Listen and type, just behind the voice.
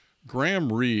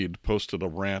Graham Reed posted a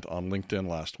rant on LinkedIn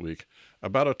last week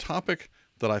about a topic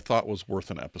that I thought was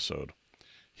worth an episode.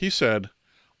 He said,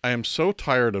 "I am so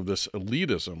tired of this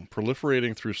elitism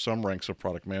proliferating through some ranks of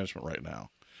product management right now.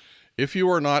 If you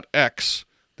are not X,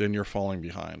 then you're falling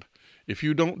behind. If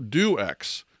you don't do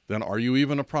X, then are you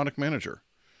even a product manager?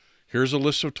 Here's a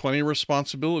list of 20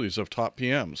 responsibilities of top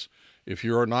PMs. If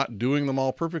you are not doing them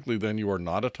all perfectly, then you are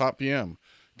not a top PM.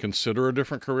 Consider a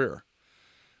different career."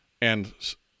 And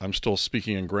I'm still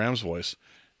speaking in Graham's voice.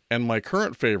 "And my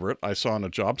current favorite, I saw in a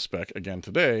job spec again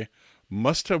today,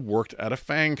 must have worked at a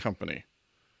FANG company."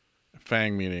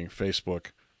 FANG meaning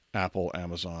Facebook, Apple,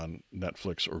 Amazon,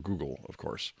 Netflix, or Google, of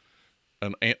course.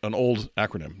 An old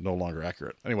acronym, no longer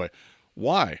accurate. Anyway,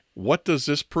 why? What does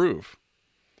this prove?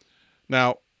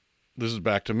 Now, this is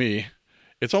back to me.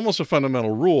 It's almost a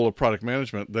fundamental rule of product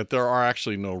management that there are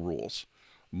actually no rules.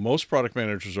 Most product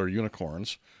managers are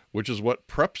unicorns, which is what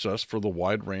preps us for the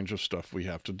wide range of stuff we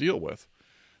have to deal with.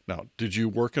 Now, did you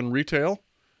work in retail?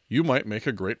 You might make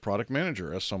a great product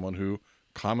manager, as someone who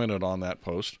commented on that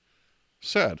post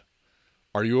said.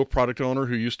 Are you a product owner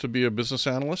who used to be a business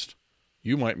analyst?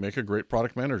 You might make a great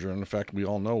product manager. And in fact, we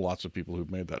all know lots of people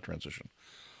who've made that transition.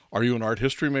 Are you an art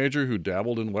history major who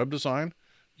dabbled in web design?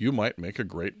 You might make a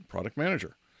great product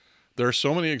manager. There are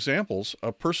so many examples.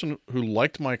 A person who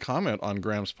liked my comment on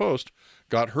Graham's post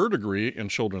got her degree in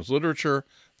children's literature,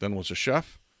 then was a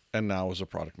chef, and now is a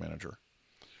product manager.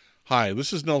 Hi,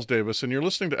 this is Nils Davis, and you're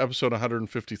listening to episode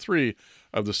 153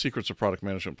 of the Secrets of Product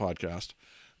Management podcast.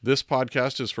 This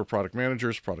podcast is for product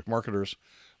managers, product marketers,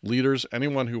 leaders,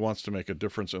 anyone who wants to make a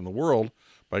difference in the world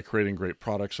by creating great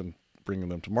products and bringing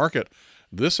them to market.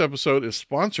 This episode is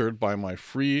sponsored by my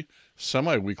free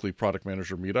semi-weekly product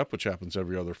manager meetup, which happens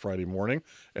every other Friday morning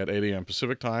at 8 a.m.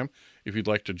 Pacific time. If you'd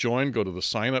like to join, go to the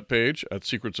sign-up page at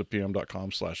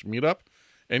secretsofpm.com/meetup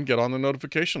and get on the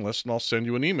notification list, and I'll send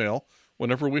you an email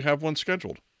whenever we have one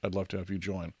scheduled. I'd love to have you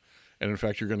join. And in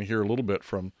fact, you're going to hear a little bit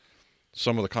from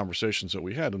some of the conversations that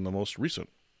we had in the most recent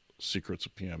Secrets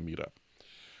of PM meetup.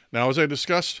 Now, as I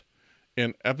discussed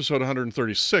in episode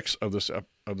 136 of this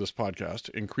podcast,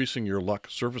 Increasing Your Luck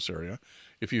Surface Area,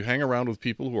 if you hang around with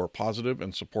people who are positive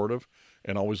and supportive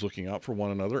and always looking out for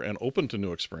one another and open to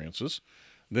new experiences,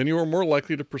 then you are more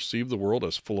likely to perceive the world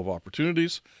as full of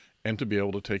opportunities and to be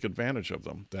able to take advantage of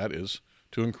them. That is,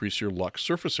 to increase your luck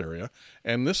surface area.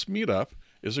 And this meetup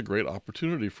is a great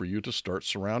opportunity for you to start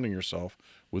surrounding yourself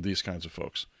with these kinds of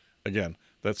folks. Again,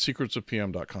 that's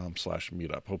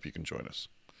secretsofpm.com/meetup. Hope you can join us.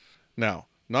 Now,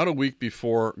 not a week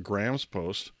before Graham's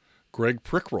post, Greg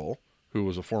Prickroll, who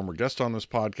was a former guest on this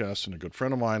podcast and a good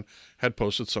friend of mine, had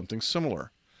posted something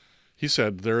similar. He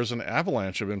said, "There is an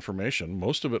avalanche of information,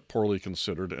 most of it poorly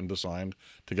considered and designed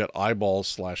to get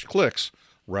eyeballs/clicks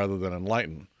rather than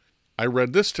enlighten. I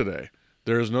read this today.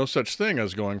 There is no such thing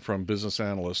as going from business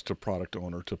analyst to product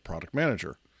owner to product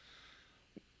manager.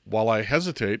 While I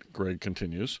hesitate," Greg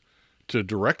continues, "to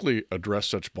directly address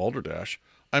such balderdash,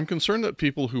 I'm concerned that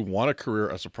people who want a career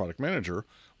as a product manager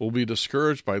will be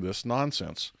discouraged by this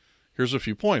nonsense. Here's a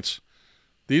few points.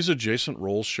 These adjacent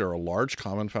roles share a large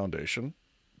common foundation,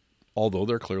 although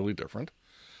they're clearly different.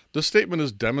 The statement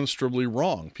is demonstrably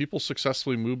wrong. People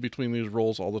successfully move between these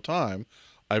roles all the time.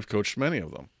 I've coached many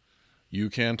of them. You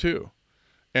can too.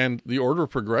 And the order of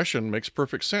progression makes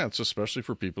perfect sense, especially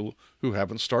for people who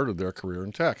haven't started their career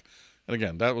in tech." And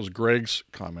again, that was Greg's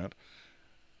comment.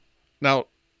 Now,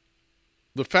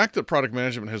 the fact that product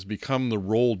management has become the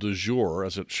role du jour,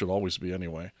 as it should always be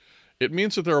anyway, it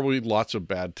means that there will be lots of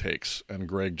bad takes. And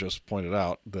Greg just pointed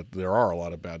out that there are a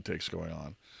lot of bad takes going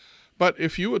on. But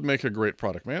if you would make a great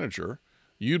product manager,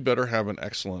 you'd better have an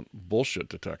excellent bullshit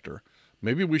detector.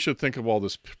 Maybe we should think of all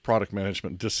this product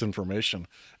management disinformation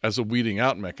as a weeding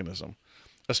out mechanism,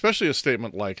 especially a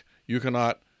statement like, "You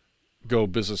cannot go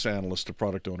business analyst to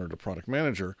product owner to product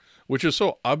manager," which is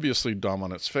so obviously dumb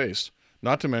on its face,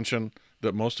 not to mention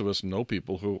that most of us know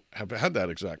people who have had that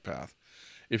exact path.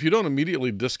 If you don't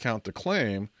immediately discount the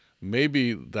claim,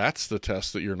 maybe that's the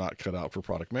test that you're not cut out for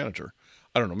product manager.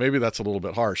 I don't know, maybe that's a little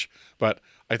bit harsh, but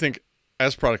I think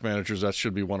as product managers, that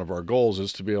should be one of our goals,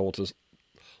 is to be able to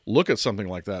look at something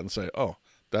like that and say, "Oh,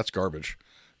 that's garbage."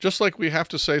 Just like we have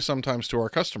to say sometimes to our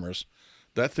customers,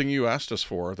 "That thing you asked us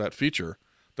for, that feature,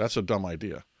 that's a dumb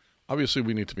idea." Obviously,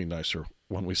 we need to be nicer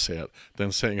when we say it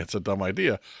than saying it's a dumb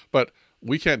idea, but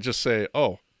we can't just say,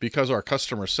 "Oh, because our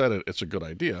customer said it, it's a good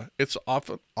idea." It's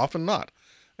often not,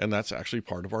 and that's actually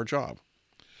part of our job.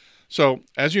 So,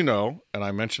 as you know, and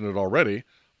I mentioned it already,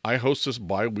 I host this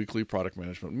bi-weekly product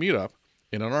management meetup,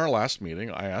 and in our last meeting,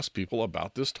 I asked people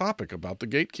about this topic, about the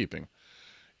gatekeeping.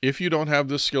 If you don't have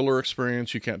this skill or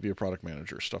experience, you can't be a product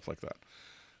manager, stuff like that.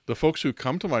 The folks who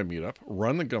come to my meetup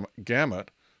run the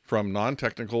gamut from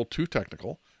non-technical to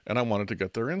technical, and I wanted to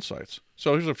get their insights.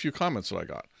 So here's a few comments that I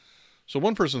got. So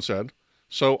one person said,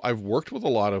 so I've worked with a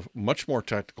lot of much more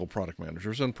technical product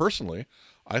managers, and personally,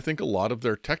 I think a lot of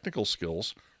their technical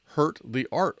skills hurt the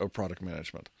art of product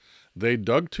management. They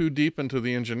dug too deep into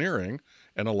the engineering,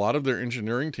 and a lot of their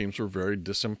engineering teams were very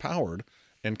disempowered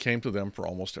and came to them for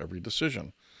almost every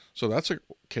decision. So that's a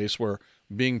case where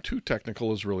being too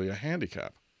technical is really a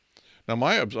handicap. Now,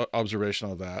 my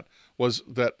observation of that was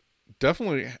that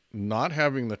definitely not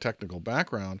having the technical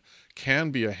background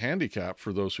can be a handicap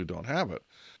for those who don't have it.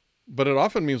 But it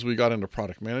often means we got into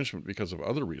product management because of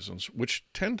other reasons, which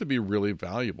tend to be really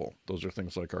valuable. Those are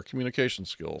things like our communication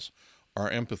skills, our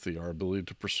empathy, our ability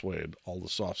to persuade, all the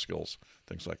soft skills,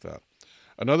 things like that.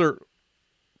 Another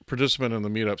participant in the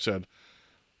meetup said,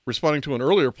 responding to an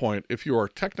earlier point, if you are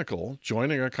technical,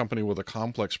 joining a company with a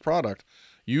complex product,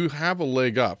 you have a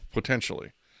leg up,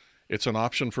 potentially. It's an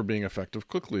option for being effective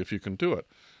quickly if you can do it.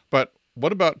 But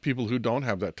what about people who don't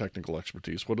have that technical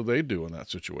expertise? What do they do in that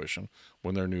situation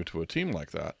when they're new to a team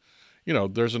like that?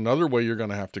 There's another way you're going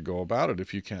to have to go about it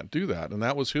if you can't do that. And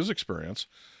that was his experience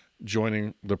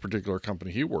joining the particular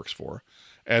company he works for,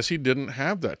 as he didn't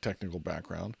have that technical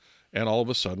background. And all of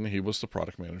a sudden, he was the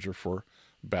product manager for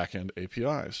back-end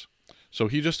APIs. So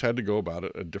he just had to go about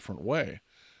it a different way.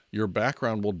 Your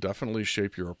background will definitely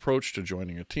shape your approach to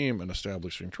joining a team and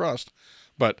establishing trust,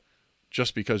 but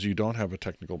just because you don't have a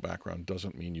technical background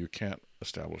doesn't mean you can't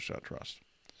establish that trust.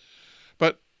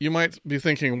 But you might be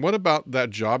thinking, what about that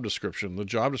job description? The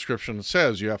job description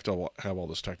says you have to have all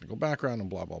this technical background and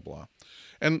blah, blah, blah.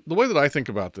 And the way that I think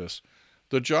about this,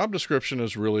 the job description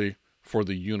is really for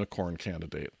the unicorn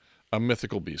candidate, a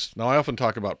mythical beast. Now, I often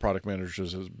talk about product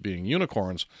managers as being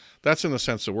unicorns. That's in the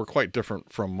sense that we're quite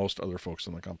different from most other folks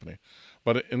in the company.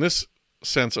 But in this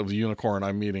sense of the unicorn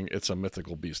I'm meaning, it's a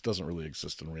mythical beast. It doesn't really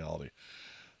exist in reality.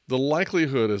 The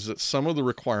likelihood is that some of the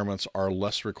requirements are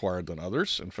less required than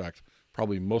others. In fact,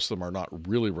 probably most of them are not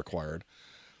really required.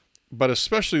 But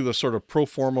especially the sort of pro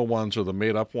forma ones or the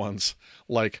made-up ones,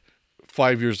 like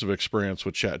 5 years of experience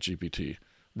with ChatGPT.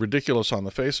 Ridiculous on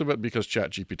the face of it because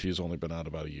ChatGPT has only been out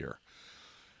about a year.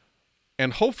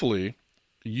 And hopefully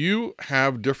you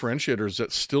have differentiators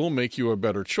that still make you a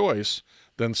better choice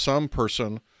than some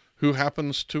person who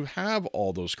happens to have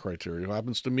all those criteria, who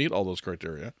happens to meet all those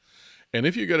criteria. And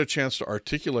if you get a chance to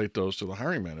articulate those to the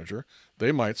hiring manager,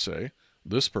 they might say,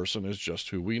 this person is just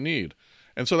who we need.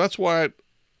 And so that's why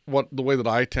the way that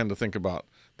I tend to think about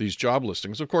these job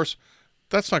listings. Of course,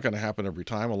 that's not going to happen every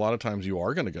time. A lot of times you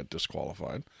are going to get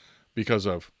disqualified because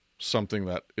of something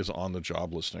that is on the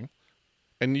job listing.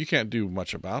 And you can't do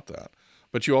much about that.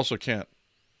 But you also can't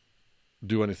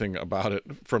do anything about it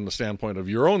from the standpoint of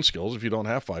your own skills. If you don't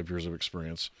have 5 years of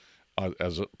experience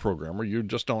as a programmer, you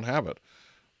just don't have it.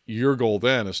 Your goal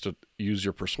then is to use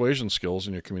your persuasion skills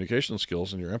and your communication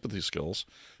skills and your empathy skills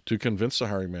to convince the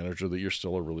hiring manager that you're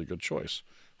still a really good choice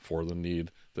for the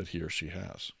need that he or she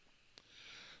has.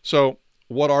 So,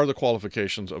 what are the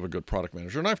qualifications of a good product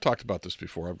manager? And I've talked about this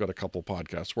before. I've got a couple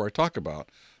podcasts where I talk about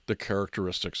the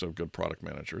characteristics of good product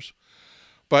managers.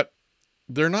 But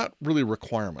they're not really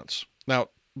requirements. Now,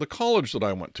 the college that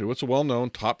I went to, it's a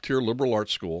well-known top-tier liberal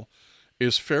arts school,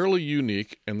 is fairly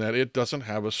unique in that it doesn't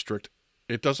have strict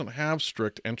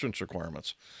entrance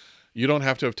requirements. You don't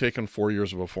have to have taken 4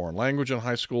 years of a foreign language in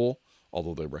high school,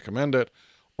 although they recommend it,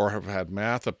 or have had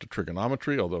math up to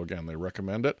trigonometry, although again, they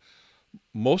recommend it.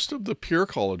 Most of the peer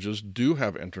colleges do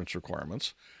have entrance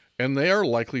requirements, and they are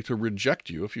likely to reject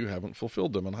you if you haven't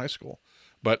fulfilled them in high school.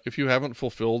 But if you haven't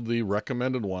fulfilled the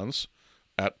recommended ones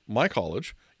at my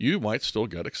college, you might still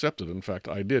get accepted. In fact,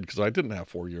 I did, because I didn't have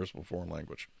 4 years of a foreign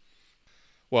language.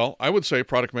 Well, I would say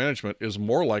product management is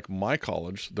more like my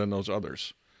college than those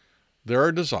others. There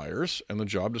are desires, and the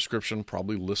job description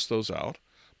probably lists those out,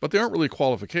 but they aren't really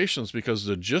qualifications because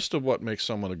the gist of what makes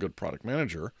someone a good product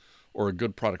manager or a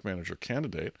good product manager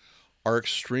candidate are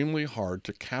extremely hard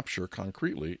to capture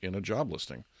concretely in a job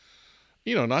listing.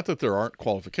 Not that there aren't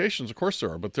qualifications, of course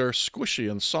there are, but they're squishy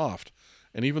and soft.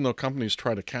 And even though companies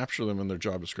try to capture them in their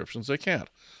job descriptions, they can't.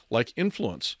 Like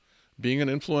influence, being an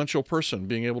influential person,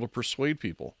 being able to persuade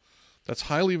people. That's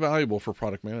highly valuable for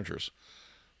product managers.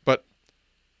 But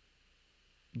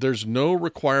there's no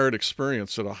required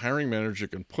experience that a hiring manager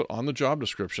can put on the job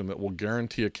description that will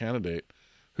guarantee a candidate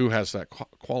who has that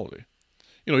quality.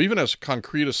 Even as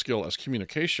concrete a skill as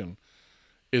communication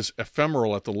is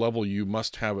ephemeral at the level you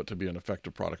must have it to be an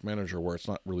effective product manager, where it's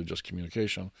not really just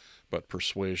communication, but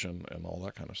persuasion and all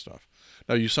that kind of stuff.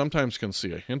 Now, you sometimes can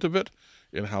see a hint of it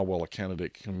in how well a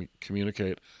candidate can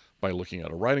communicate, by looking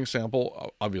at a writing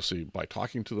sample, obviously by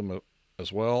talking to them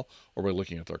as well, or by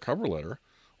looking at their cover letter,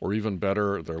 or even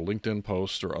better, their LinkedIn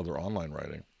posts or other online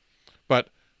writing. But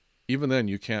even then,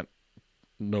 you can't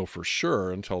know for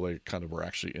sure until they kind of are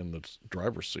actually in the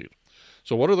driver's seat.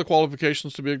 So what are the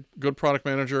qualifications to be a good product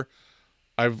manager?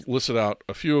 I've listed out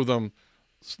a few of them.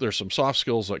 There's some soft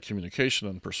skills like communication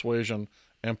and persuasion,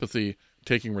 empathy,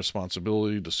 taking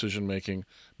responsibility, decision-making,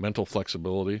 mental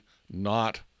flexibility,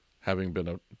 not having been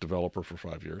a developer for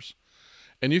 5 years.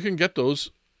 And you can get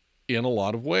those in a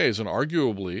lot of ways. And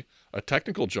arguably, a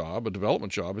technical job, a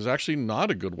development job, is actually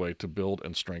not a good way to build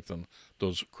and strengthen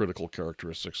those critical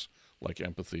characteristics like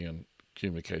empathy and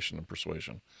communication and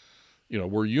persuasion.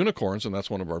 We're unicorns, and that's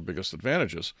one of our biggest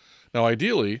advantages. Now,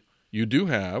 ideally, you do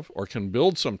have or can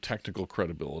build some technical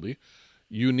credibility.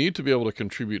 You need to be able to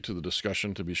contribute to the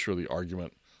discussion to be sure the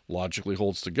argument logically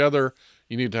holds together.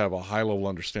 You need to have a high-level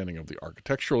understanding of the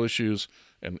architectural issues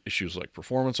and issues like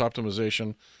performance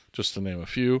optimization, just to name a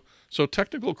few. So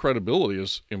technical credibility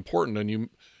is important, and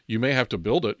you may have to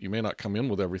build it. You may not come in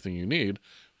with everything you need,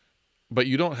 but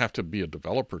you don't have to be a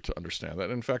developer to understand that.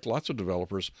 In fact, lots of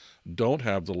developers don't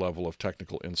have the level of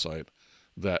technical insight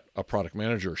that a product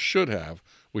manager should have,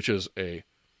 which is a,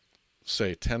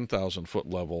 say, 10,000-foot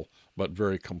level, but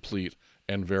very complete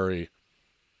and very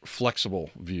flexible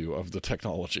view of the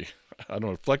technology. I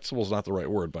don't know, flexible is not the right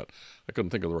word, but I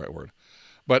couldn't think of the right word.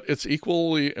 But it's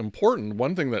equally important.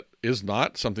 One thing that is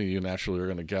not something you naturally are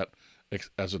going to get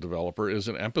as a developer is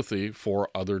an empathy for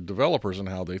other developers and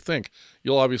how they think.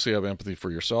 You'll obviously have empathy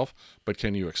for yourself, but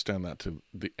can you extend that to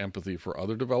the empathy for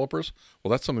other developers?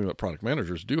 Well, that's something that product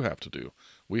managers do have to do.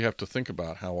 We have to think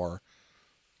about how our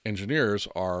engineers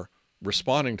are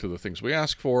responding to the things we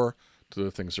ask for, to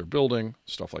the things they're building,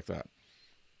 stuff like that.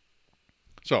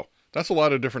 So that's a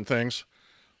lot of different things.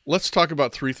 Let's talk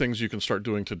about 3 things you can start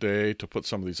doing today to put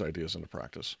some of these ideas into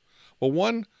practice. Well,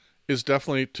 one is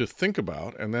definitely to think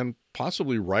about and then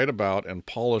possibly write about and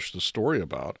polish the story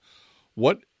about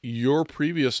what your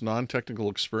previous non-technical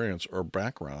experience or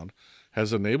background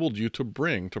has enabled you to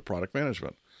bring to product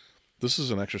management. This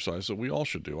is an exercise that we all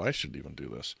should do. I should even do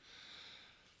this.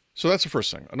 So that's the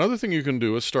first thing. Another thing you can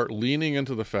do is start leaning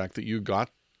into the fact that you got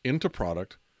into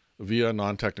product via a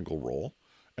non-technical role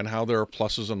and how there are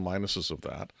pluses and minuses of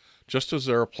that, just as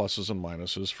there are pluses and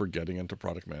minuses for getting into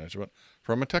product management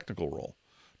from a technical role.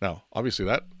 Now, obviously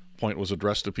that point was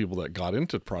addressed to people that got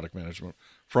into product management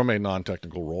from a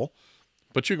non-technical role,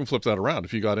 but you can flip that around.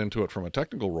 If you got into it from a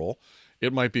technical role,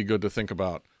 it might be good to think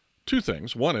about 2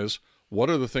 things. One is, what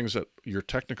are the things that your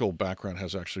technical background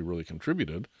has actually really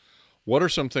contributed? What are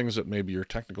some things that maybe your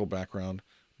technical background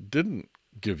didn't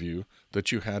give you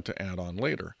that you had to add on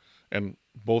later? And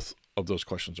both of those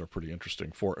questions are pretty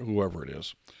interesting for whoever it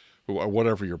is,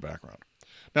 whatever your background.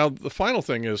 Now, the final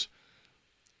thing is,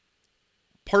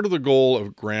 part of the goal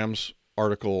of Graham's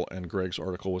article and Greg's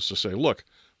article was to say, look,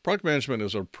 product management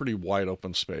is a pretty wide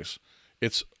open space.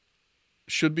 It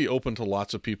should be open to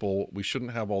lots of people. We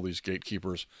shouldn't have all these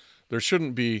gatekeepers. There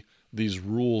shouldn't be these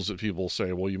rules that people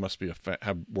say, well, you must be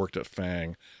have worked at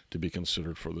FANG to be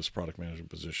considered for this product management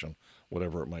position,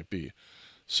 whatever it might be.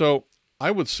 So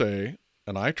I would say,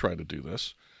 and I try to do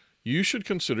this, you should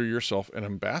consider yourself an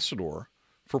ambassador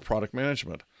for product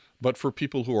management, but for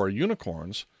people who are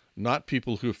unicorns, not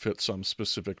people who fit some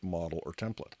specific model or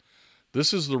template.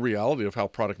 This is the reality of how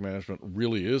product management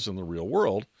really is in the real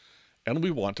world, and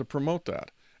we want to promote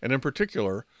that. And in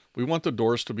particular, we want the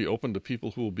doors to be open to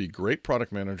people who will be great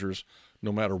product managers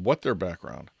no matter what their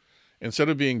background. Instead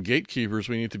of being gatekeepers,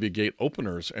 we need to be gate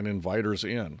openers and inviters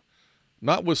in.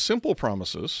 Not with simple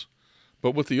promises,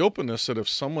 but with the openness that if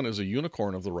someone is a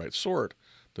unicorn of the right sort,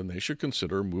 then they should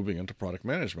consider moving into product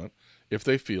management if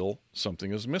they feel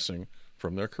something is missing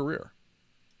from their career.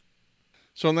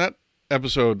 So in that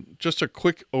episode, just a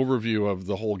quick overview of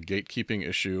the whole gatekeeping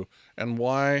issue and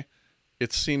why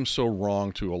it seems so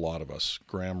wrong to a lot of us.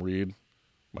 Graham Reed,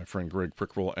 my friend Greg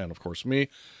Prickwell, and of course me,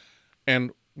 and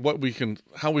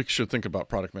how we should think about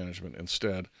product management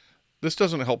instead. This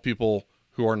doesn't help people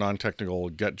who are non-technical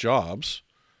get jobs.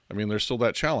 I mean, there's still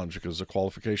that challenge because the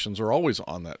qualifications are always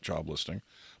on that job listing.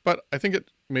 But I think it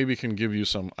maybe can give you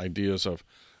some ideas of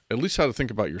at least how to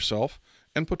think about yourself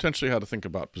and potentially how to think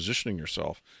about positioning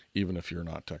yourself, even if you're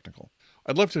not technical.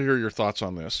 I'd love to hear your thoughts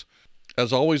on this.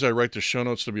 As always, I write the show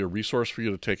notes to be a resource for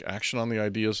you to take action on the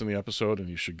ideas in the episode, and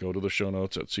you should go to the show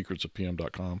notes at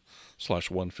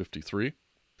secretsofpm.com/153.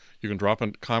 You can drop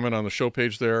a comment on the show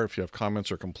page there if you have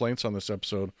comments or complaints on this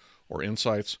episode or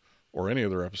insights or any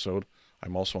other episode.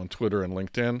 I'm also on Twitter and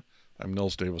LinkedIn. I'm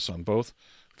Nils Davis on both.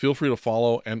 Feel free to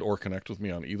follow and or connect with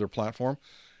me on either platform.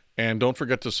 And don't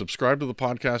forget to subscribe to the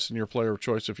podcast in your player of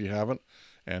choice if you haven't.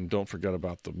 And don't forget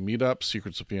about the meetup,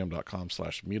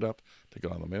 secretsofpm.com/meetup to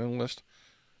get on the mailing list.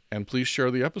 And please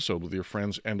share the episode with your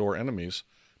friends and or enemies,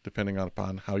 depending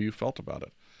upon how you felt about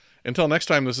it. Until next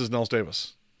time, this is Nels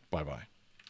Davis. Bye-bye.